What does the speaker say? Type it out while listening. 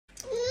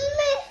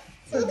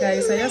So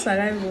guys, I just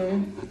arrived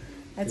home.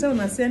 I tell them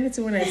I see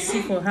anything when I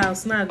see for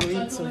house, now I go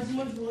eat too.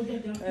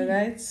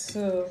 Alright,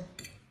 so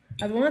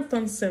I want to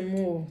turn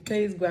semo,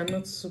 taste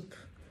groundnut soup.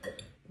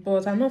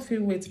 But I not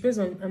feel weight based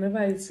on I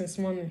never eat since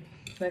morning.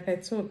 Like I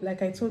told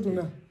you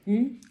now.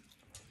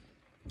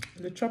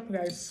 The chop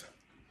rice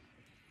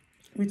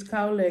with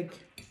cow leg.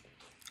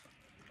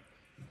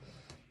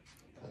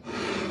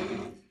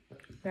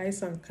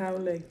 Rice and cow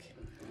leg.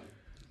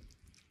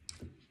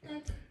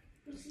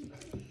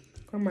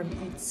 Come and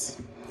eat.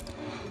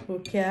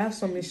 Okay, I have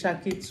some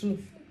ishaki too.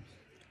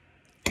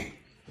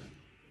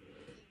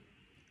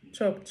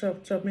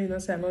 Chop. Me, you know,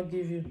 say I not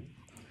give you.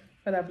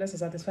 Father, bless and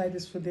satisfy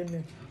this food in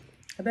me.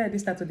 I bet I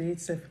did start to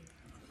eat safe.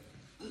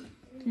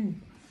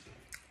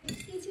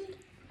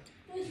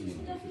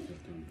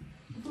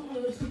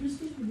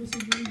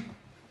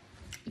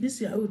 This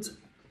yaourt.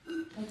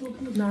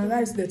 Now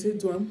rice that you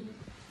do.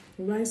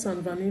 Rice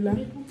and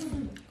vanilla.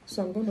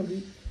 So I'm gonna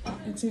be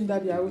eating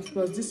that yaourt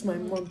because this is my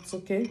month,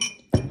 okay?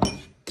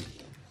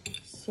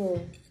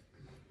 So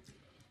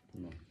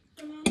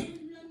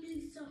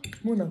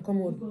Mona,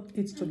 come on,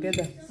 eat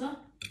together.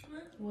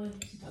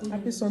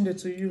 Happy Sunday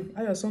to you.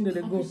 How your Sunday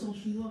they go?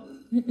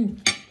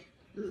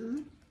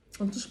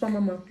 On touche pas,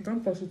 maman.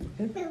 Don't touch it,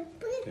 okay?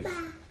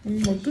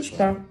 On touche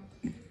pas.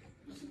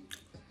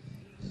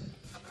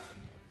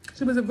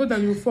 She was a good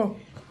and you fall.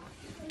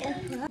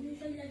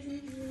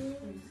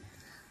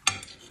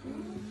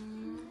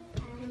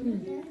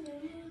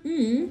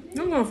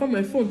 I'm gonna find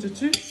my phone,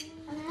 Titi.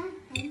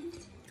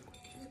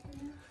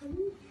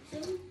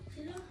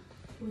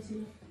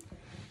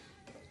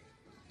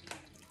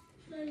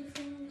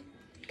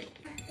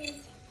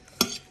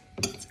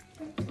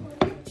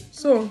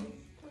 So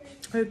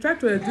I try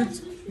to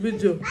edit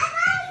video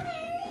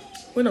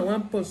when I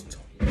want post.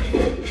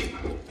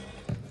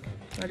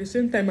 At the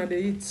same time I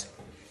dey eat.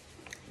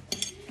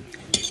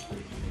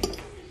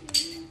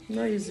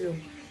 Not easy.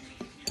 I'm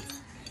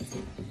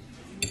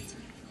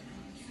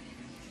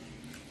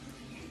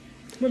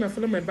gonna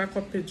follow my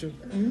backup page.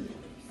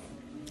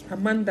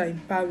 Amanda in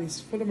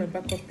Paris. Follow my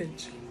backup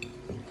page.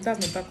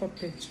 That's my backup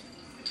page.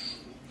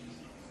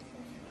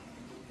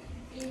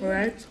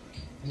 Alright?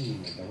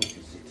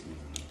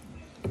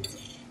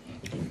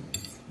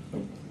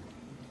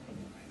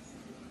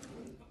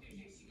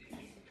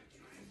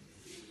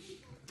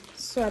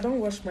 So I don't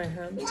wash my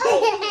hands.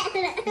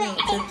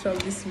 Take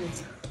chop this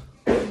meat.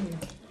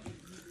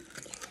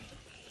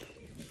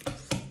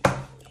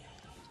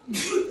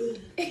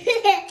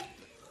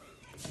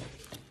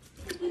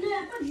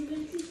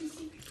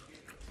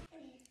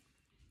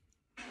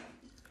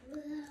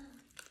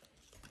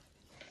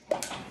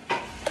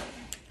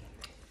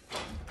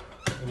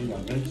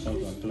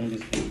 I'm doing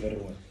this food very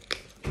well.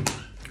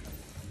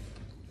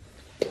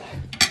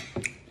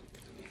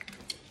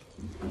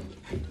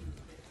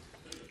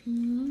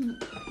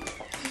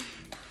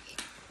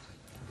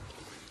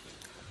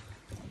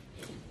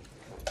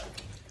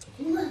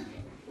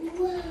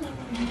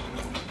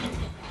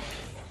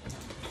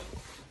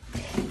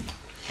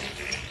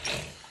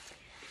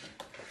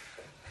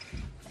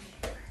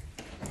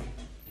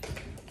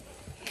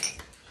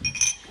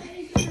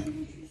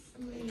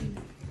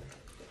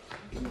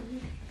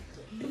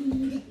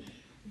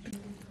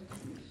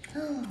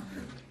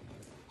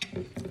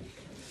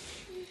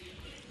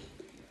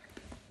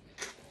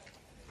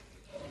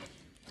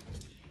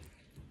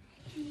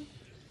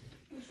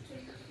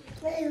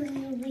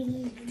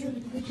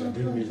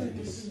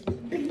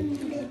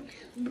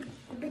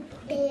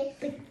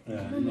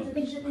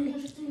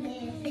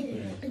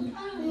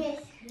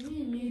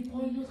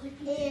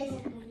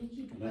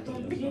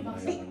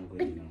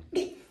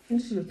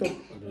 This is the top.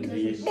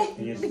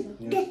 Yes.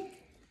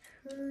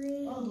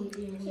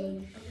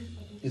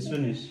 It's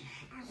finished.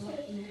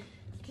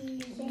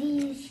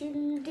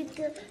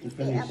 It's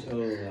finished.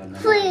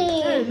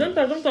 Oh,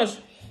 Don't touch.